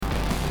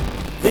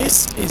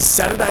This is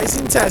Saturdays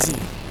in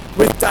Tassie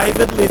with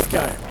David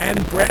Lithgow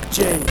and Brett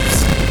Jeeves.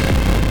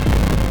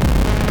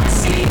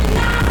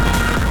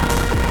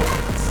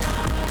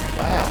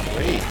 Wow,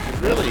 you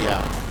really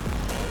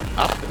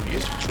upped the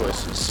music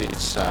choices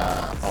since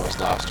I was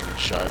last on the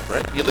show,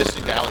 Brett. You're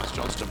listening to Alex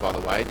Johnston, by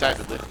the way.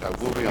 David Lithgow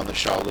will be on the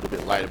show a little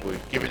bit later.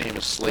 We've given him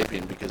a sleep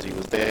in because he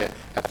was there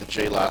at the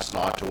G last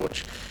night to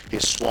watch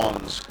his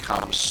Swans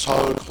come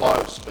so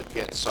close but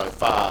get so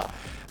far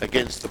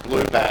against the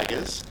Blue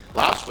Baggers.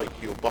 Last week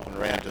you were bopping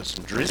around to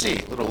some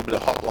drizzy, a little bit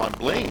of Hotline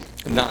Bling.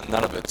 None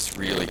of it's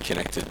really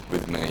connected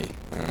with me.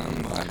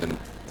 I haven't.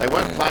 They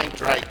weren't playing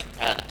Drake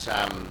at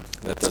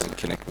that doesn't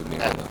connect with me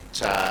at either.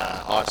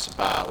 Isa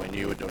Bar when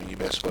you were doing your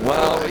best work.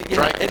 Well,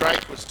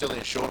 Drake was still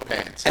in short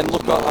pants. And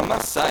look, I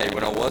must say,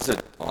 when I was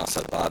at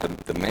Isa Bar,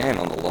 the man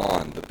on the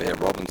line, the Bear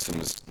Robinson,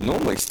 was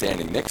normally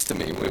standing next to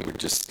me. We would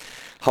just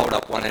hold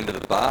up one end of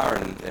the bar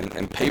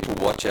and people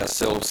watch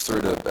ourselves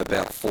through to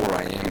about 4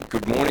 a.m.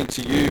 Good morning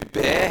to you,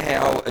 Bear.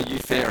 How are you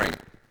faring?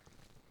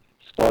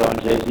 Spot on,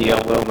 Jersey.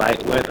 I'm well,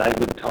 mate. Weren't they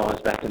good times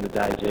back in the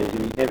day,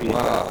 Jersey? Never used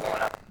to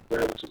line up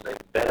where it was even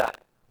better.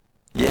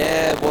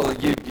 Yeah, well,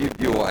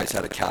 you always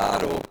had a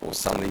card or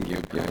something. You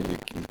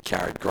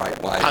carried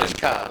great weight. Punch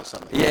card or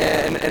something.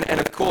 Yeah, and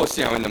of course,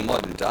 in the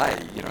modern day,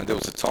 there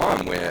was a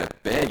time where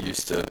Bear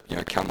used to,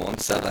 come on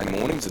Saturday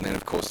mornings, and then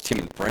of course Tim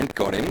and Brent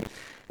got him,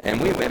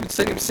 and we haven't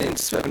seen him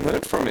since. We haven't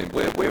heard from him.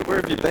 Where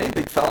have you been,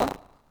 big fella?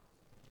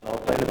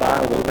 I've been to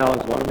bar. Well, no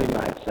one's wanted me,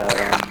 mate. So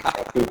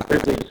I feel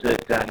privileged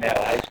that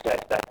now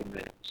H-Back's back in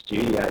the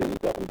studio. You've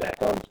got me back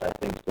on, so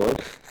thanks, boys.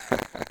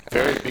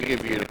 Very big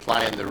of you to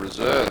play in the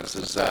reserves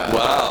as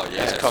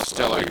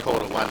Costello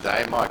called it one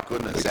day. My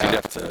goodness,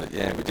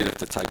 we did have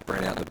to take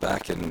Brent out the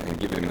back and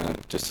give him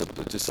just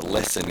a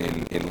lesson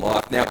in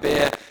life. Now,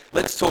 Bear,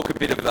 let's talk a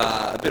bit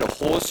of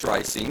horse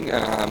racing.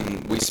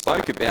 We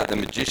spoke about the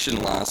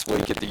Magician last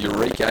week at the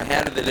Eureka.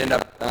 How did it end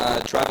up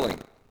travelling?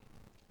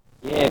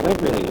 Yeah, it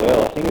went really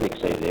well. I think it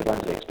exceeded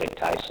everyone's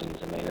expectations.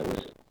 I mean, it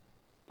was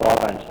 5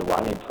 runs to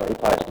 1 in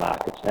pre-post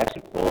markets, and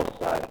actually fourth,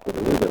 so with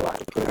a little bit of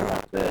luck, it put it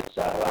up third.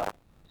 So,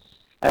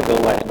 as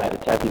always, mate, the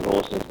Tassie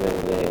horses,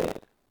 whether they're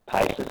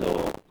pacers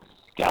or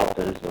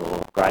scalpers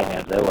or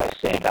greyhounds, they always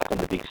stand up on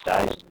the big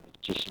stage, and the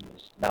Magician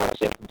was no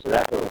exception to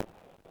that rule.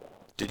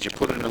 Did you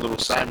put in a little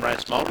same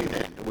race multi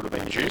then? It would have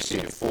been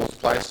juicy. Fourth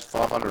place,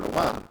 500 to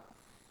 1.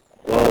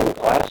 Well,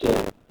 I actually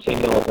had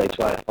 $10 each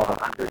way at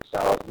 500, so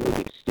I was a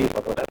little bit stiff.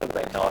 I thought that would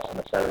have been nice on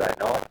a Saturday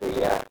night.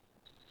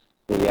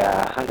 The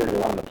 100 to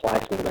 1 the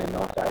place would have been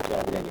nice,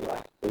 but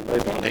anyway. We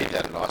need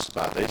that at Ice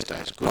Bar these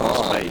days.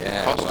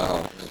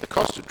 The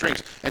cost of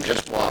drinks. And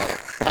just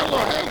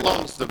how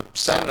long's the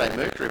Saturday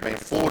Mercury been?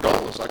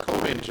 $4. I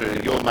called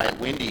into your mate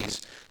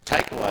Wendy's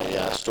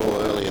takeaway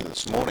store earlier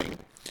this morning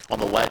on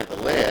the way to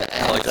the lair.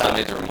 Alex, I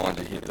need to remind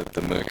you here that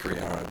the Mercury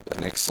are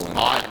an excellent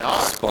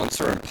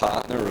sponsor and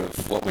partner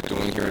of what we're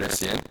doing here at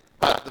SEN.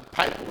 But the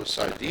paper was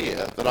so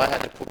dear that I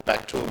had to put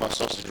back 2 of my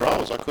sausage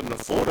rolls. I couldn't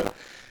afford it.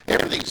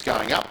 Everything's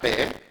going up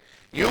there.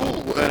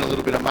 You'll earn a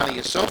little bit of money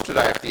yourself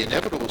today if the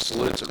inevitable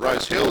salutes at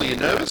Rose Hill. Are you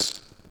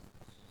nervous?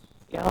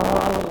 Yeah,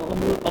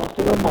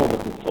 I'm more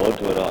looking forward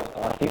to it.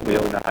 I think we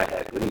all know how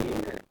good he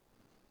is.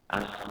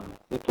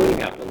 We're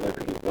putting up the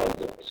lucrative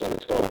odds at sort of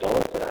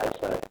 $12 today,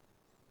 so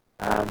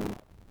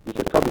you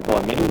could probably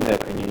buy many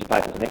Mercury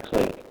newspapers next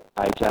week,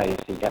 AJ,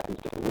 if he happens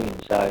to win.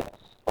 So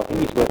I think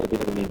he's worth a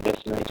bit of an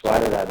investment each way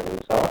today that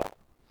he's high.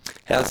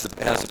 How's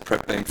the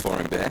prep been for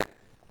him, Bear?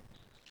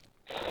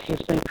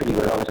 He's been pretty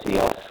good, obviously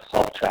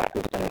off track.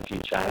 There's been a few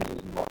changes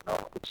and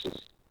whatnot, which is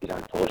a bit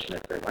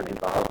unfortunate for everyone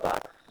involved.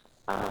 But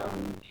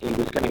he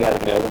was going to go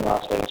to Melbourne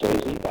last week,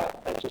 Tuesday,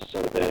 but they just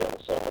sort of erred on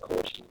the side of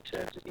caution in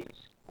terms of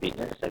his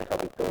fitness. They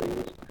probably thought he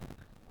was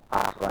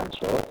half run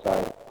short,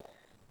 so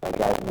they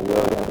gave him the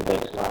world on the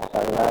beach last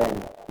Saturday,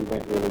 and he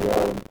went really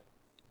well. And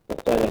the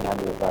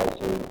 1,300 of those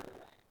who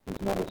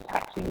he's not as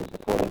taxing as the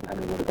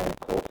 1,400 would have been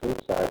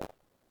Caulfield, so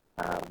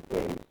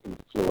he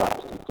flew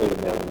up. He flew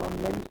to Melbourne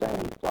on Wednesday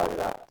and he floated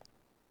up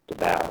to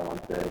Barrow on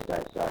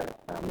Thursday. So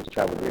he's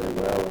travelled really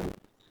well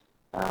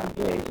and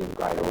he's in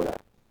great order.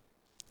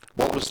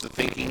 What was the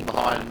thinking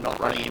behind not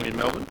running him in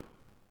Melbourne?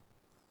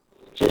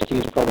 Just he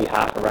was probably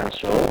half a run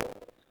short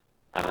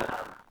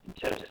in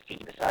terms of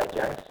fitness,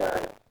 AJ.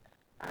 So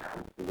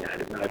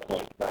there's no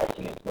point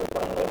racing at the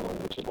one level,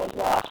 which it was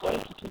last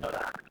week if you're not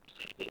 100%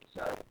 fit.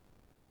 So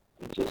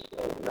he just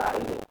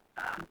rated it.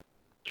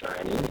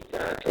 Training,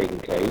 Keegan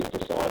Keys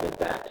decided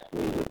that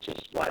we would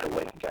just wait a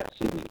week and go to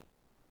Sydney.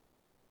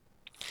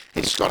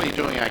 Is Scotty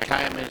doing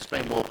okay? I mean, it's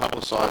been more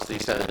publicised.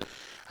 He's had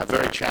a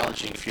very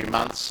challenging few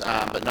months,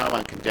 but no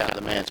one can doubt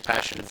the man's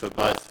passion for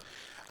both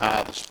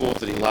the sport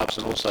that he loves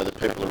and also the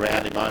people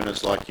around him,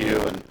 owners like you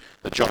and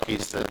the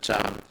jockeys that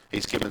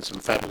he's given some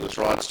fabulous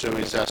rides to.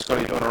 Is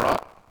Scotty doing all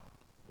right?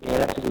 Yeah,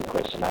 that's a good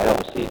question, mate.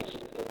 Obviously,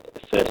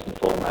 it's first and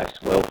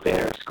foremost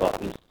welfare of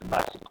Scott is the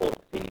most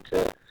important thing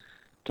to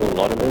a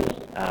lot of us.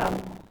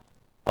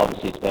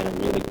 Obviously, it's been a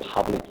really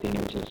public thing,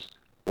 which is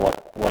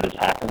what has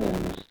happened,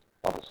 and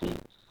obviously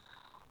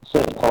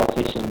certain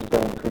politicians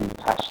being pretty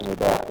passionate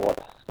about what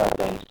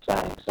Sardine's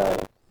saying. So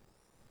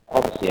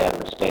obviously out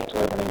of respect to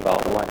everyone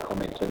involved, I won't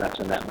comment too much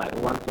on that, mate.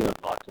 But one thing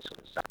I'd like to sort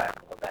of say on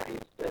all of that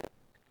is that,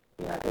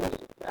 there was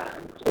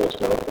horse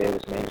welfare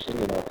was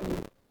mentioned, I can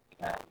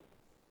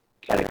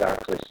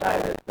categorically say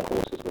that the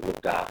horses were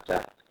looked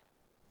after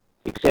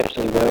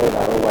exceptionally well. They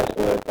always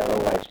were, they've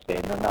always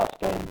been. I know it's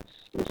been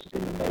listed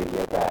in the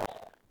media that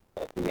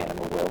the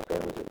animal welfare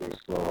was at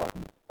risk, or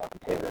I can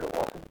tell that it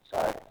wasn't.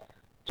 So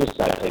just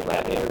so people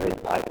out there read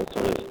the paper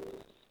sort of,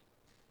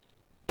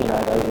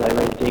 they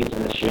read things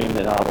and assume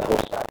that, the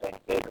horses aren't being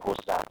fed, the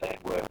horses aren't being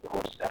worked, the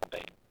horses haven't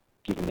been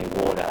given their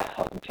water.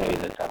 I can tell you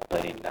that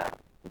they've been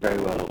very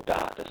well looked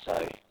after.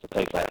 So for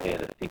people out there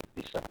that think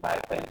this may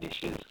have been an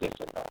issue, it's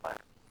definitely not, mate.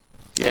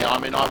 Yeah, I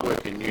mean, I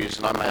work in news,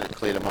 and I made it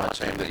clear to my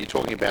team that you're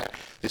talking about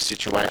this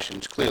situation.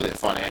 It's clearly a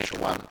financial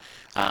one,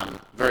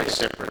 very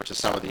separate to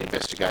some of the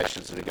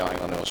investigations that are going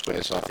on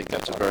elsewhere. So I think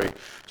that's a very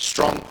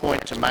strong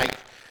point to make.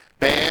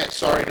 Bear,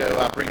 sorry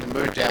to bring the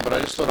mood down, but I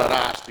just thought I'd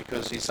ask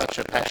because he's such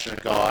a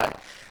passionate guy.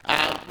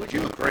 Would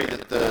you agree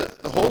that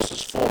the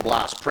horse's form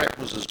last prep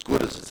was as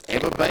good as it's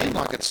ever been?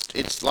 Like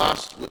it's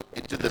last,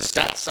 did the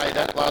stats say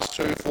that last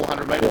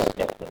 400 metres?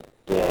 Yeah, definitely.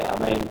 Yeah,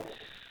 I mean,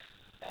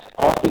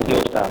 I think the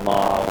All-Star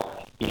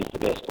Mile is the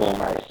best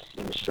form race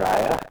in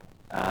Australia.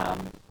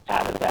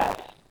 Out of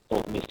that,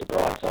 Mr.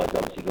 Brightside's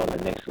obviously gone to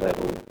the next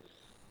level.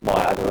 My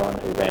other on,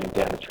 who ran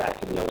down the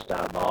track in the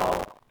All-Star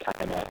Mile,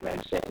 came out,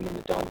 ran second in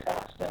the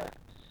Doncaster.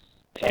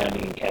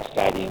 Towning and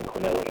Cascadian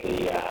Cornell at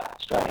the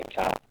Australian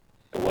Cup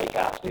the week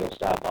after the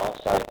All-Star Mile.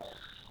 So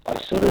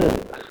I sort of,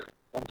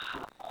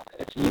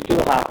 you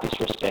feel half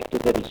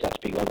disrespected that he's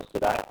such big odds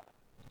today.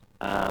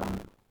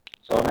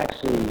 So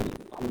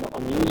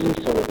I'm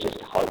usually sort of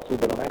just hopeful,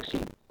 but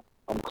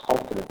I'm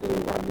confident that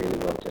he'll run really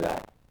well today.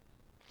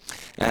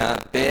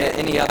 Bear,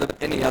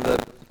 any other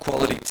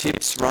quality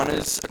tips,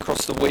 runners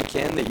across the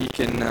weekend that you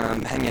can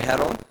hang your hat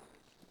on?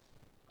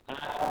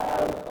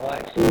 I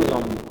actually was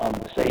on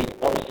obviously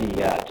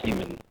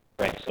Tim and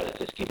Brent sort of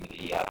just give me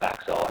the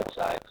backside,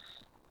 so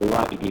we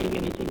won't be giving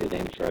anything to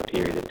them for a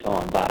period of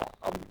time, but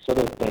I'm sort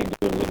of been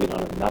doing a little bit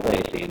on another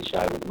SEN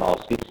show with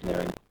Miles Fitzner,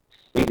 and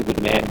he's a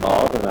good man,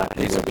 Miles. And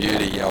he's a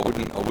beauty. Yeah, I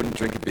wouldn't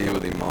drink a beer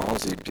with him,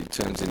 Miles. He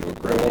turns into a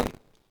gremlin.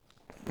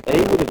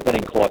 He would have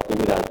been quite good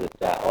with us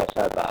at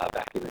ISO Bar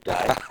back in the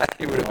day.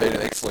 He would have been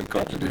an excellent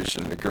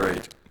contribution,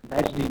 agreed.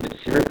 Imagine him at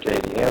Syrup,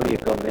 Jersey. How would he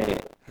have gone there?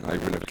 No, he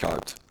wouldn't have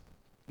coped.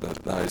 His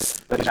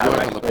work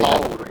on the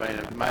pole would have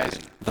been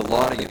amazing. The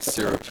lighting in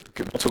Syrup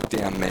took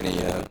down many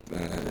a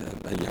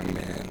young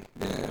man.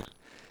 Yeah,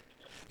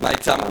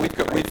 mate.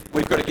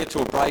 We've got to get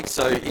to a break.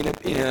 So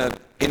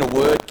in a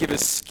word, give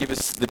us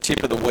the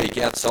tip of the week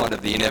outside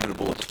of the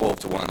inevitable at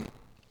 12-1.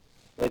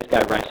 Let's go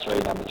race 3,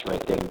 number 3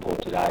 at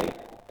Devonport today.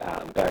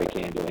 Barry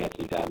Campbell,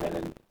 Anthony Bowman,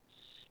 and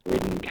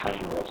ridden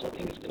Kane Ross, I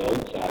think it's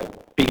called.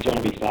 So Big John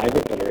will be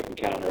favourite, but I reckon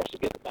Kane Ross will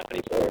get the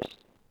money for us.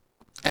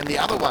 And the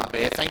other one,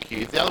 Bear, thank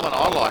you. The other one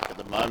I like at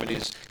the moment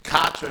is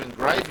Cartoon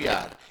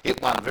Graveyard.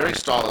 It won very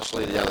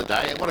stylishly the other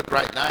day, and what a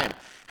great name.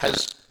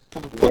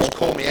 Puts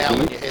Call Me Out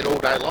in your head all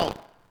day long.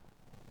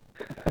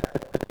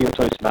 You're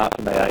too smart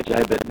for me,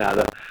 AJ, but no,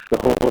 the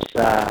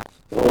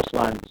horse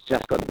one's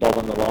just got the bob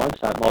on the line,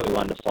 so it might be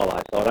one to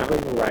follow. So I don't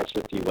reckon we'll race for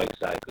a few weeks,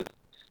 though, because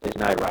there's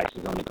no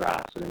races on the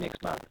grass for the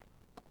next month.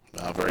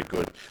 Oh, very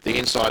good. The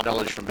inside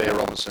knowledge from Bear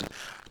Robinson.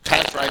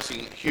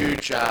 Tasracing,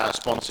 huge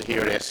sponsor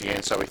here at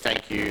SEN, so we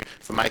thank you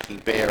for making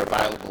Bear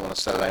available on a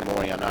Saturday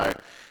morning. I know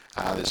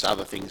there's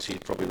other things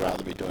he'd probably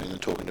rather be doing than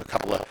talking to a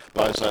couple of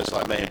bozos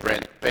like me and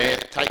Brent. Bear,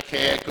 take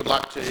care. Good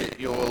luck to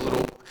your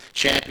little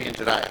champion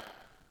today.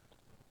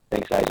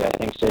 Thanks, AJ.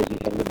 Thanks, Jersey.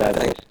 Have a good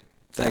day.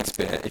 Thanks,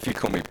 Bear. If you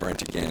call me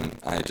Brent again,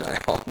 AJ,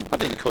 I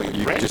didn't call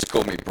you Brent. You just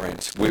call me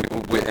Brent.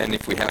 And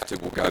if we have to,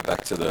 we'll go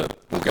back to the...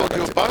 I called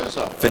you a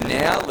bozo. For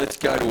now, let's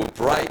go to a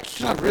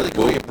break. I really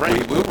call you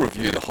Brent. We will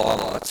review the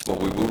highlights, but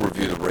we will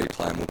review the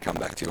replay, and we'll come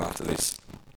back to you after this.